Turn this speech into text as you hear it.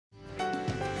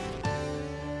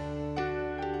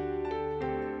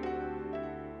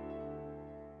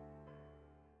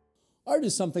art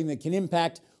is something that can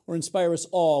impact or inspire us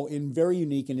all in very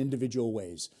unique and individual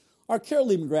ways. Our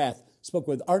Carolee McGrath spoke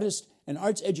with artist and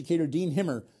arts educator Dean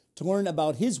Himmer to learn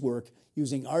about his work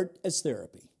using art as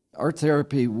therapy. Art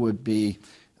therapy would be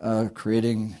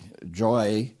creating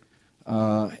joy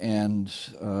and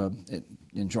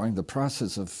enjoying the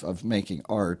process of making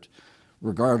art,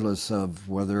 regardless of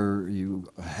whether you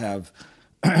have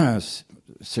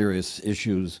serious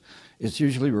issues. It's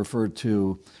usually referred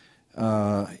to,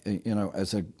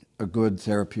 as a good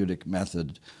therapeutic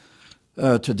method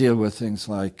to deal with things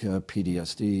like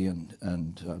PTSD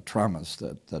and traumas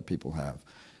that people have.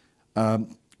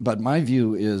 But my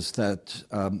view is that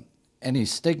any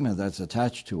stigma that's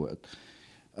attached to it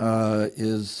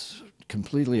is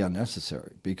completely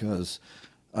unnecessary, because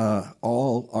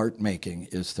all art making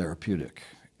is therapeutic,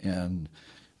 and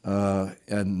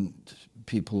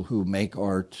people who make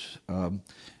art,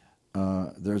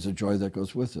 there's a joy that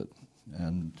goes with it,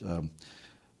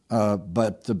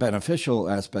 but the beneficial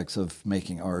aspects of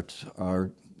making art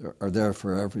are there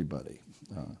for everybody.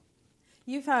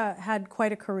 You've had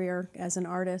quite a career as an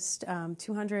artist,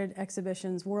 200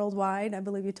 exhibitions worldwide, I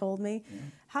believe you told me. Yeah.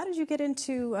 How did you get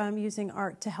into using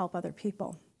art to help other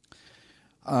people?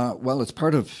 Well, it's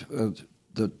part of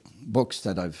the books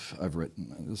that I've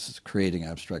written. This is creating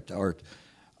abstract art.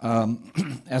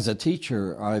 As a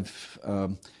teacher, I've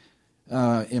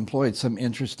employed some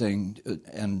interesting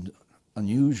and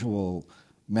unusual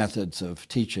methods of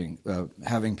teaching,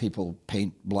 having people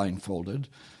paint blindfolded,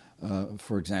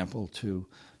 for example, to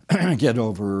get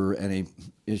over any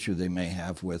issue they may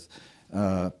have with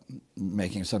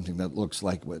making something that looks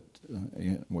like what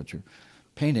you're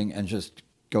painting, and just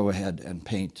go ahead and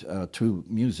paint to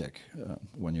music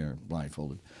when you're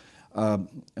blindfolded.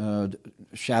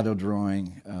 Shadow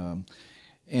drawing,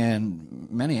 and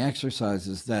many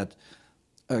exercises that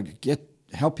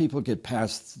help people get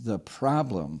past the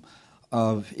problem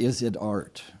of, is it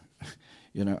art?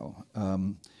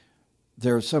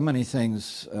 There are so many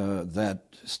things that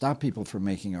stop people from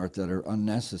making art that are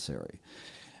unnecessary.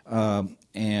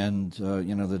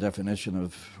 The definition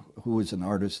of who is an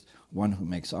artist, one who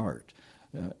makes art.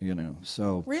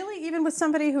 So really, even with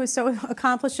somebody who is so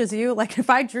accomplished as you, like if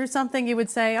I drew something, you would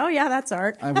say, "Oh yeah, that's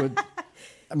art." I would.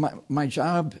 My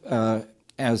job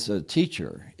as a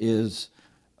teacher is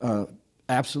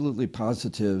absolutely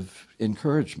positive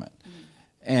encouragement,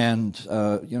 and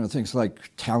things like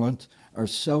talent are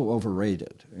so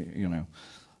overrated.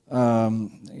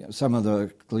 Some of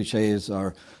the cliches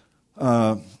are,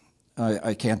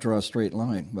 I can't draw a straight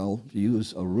line. Well,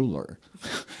 use a ruler.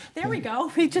 There we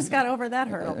go. We just got over that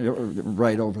hurdle.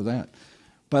 Right over that.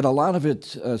 But a lot of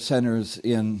it centers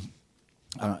in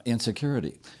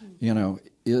insecurity.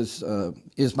 Is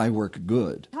my work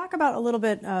good? Talk about a little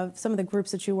bit of some of the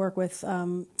groups that you work with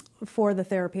for the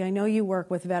therapy. I know you work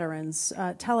with veterans.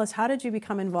 Tell us, how did you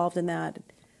become involved in that?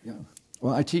 Yeah.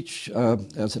 Well, I teach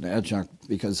as an adjunct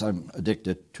because I'm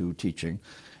addicted to teaching,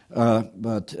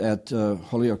 but at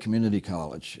Holyoke Community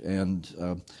College,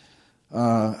 and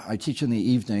I teach in the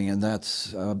evening, and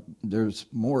there's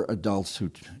more adults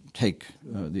who take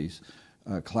these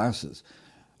classes.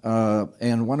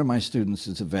 And one of my students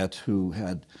is a vet who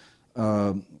had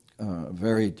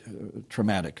very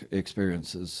traumatic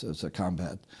experiences as a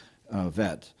combat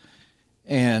vet.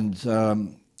 And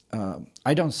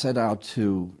I don't set out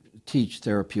to teach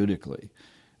therapeutically,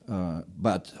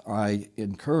 but I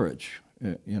encourage,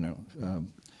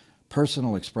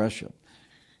 personal expression.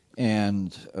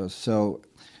 And so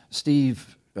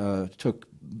Steve took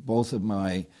both of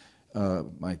my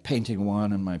Painting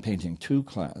 1 and my Painting 2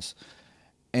 class,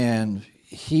 and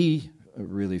he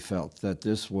really felt that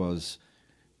this was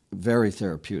very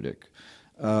therapeutic.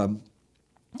 And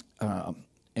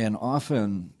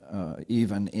often,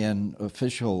 even in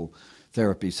official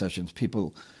therapy sessions,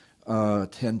 people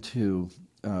tend to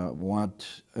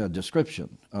want a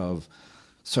description of,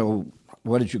 so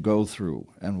what did you go through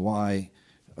and why,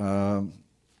 to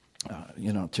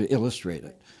illustrate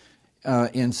it.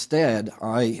 Instead,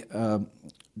 I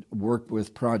work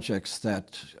with projects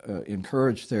that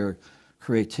encourage their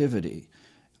creativity,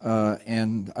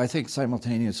 and I think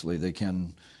simultaneously they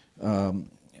can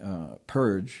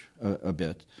purge a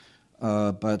bit,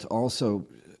 but also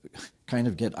kind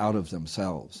of get out of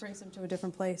themselves. Brings them to a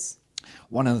different place.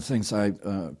 One of the things I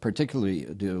particularly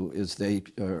do is they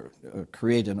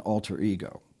create an alter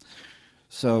ego.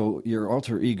 So your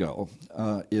alter ego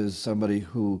is somebody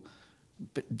who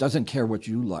doesn't care what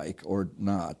you like or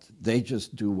not. They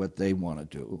just do what they want to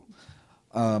do.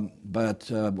 But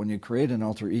when you create an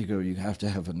alter ego, you have to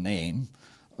have a name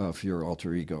for your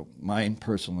alter ego. Mine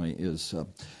personally is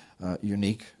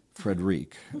Unique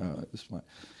Frederic.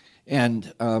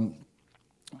 And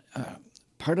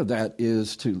part of that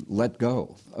is to let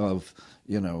go of,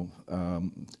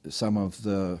 some of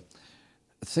the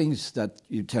things that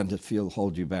you tend to feel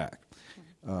hold you back.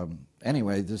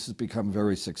 Anyway, this has become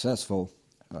very successful.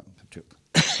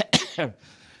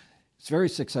 It's very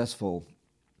successful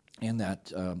in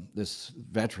that this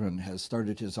veteran has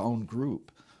started his own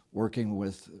group working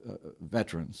with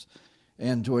veterans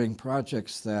and doing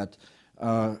projects that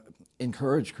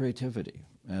encourage creativity.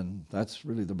 And that's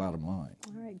really the bottom line.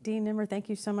 All right, Dean Nimmer, thank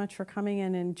you so much for coming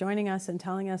in and joining us and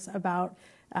telling us about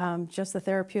just the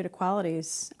therapeutic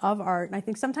qualities of art. And I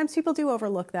think sometimes people do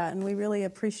overlook that, and we really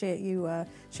appreciate you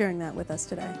sharing that with us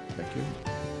today. Thank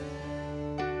you.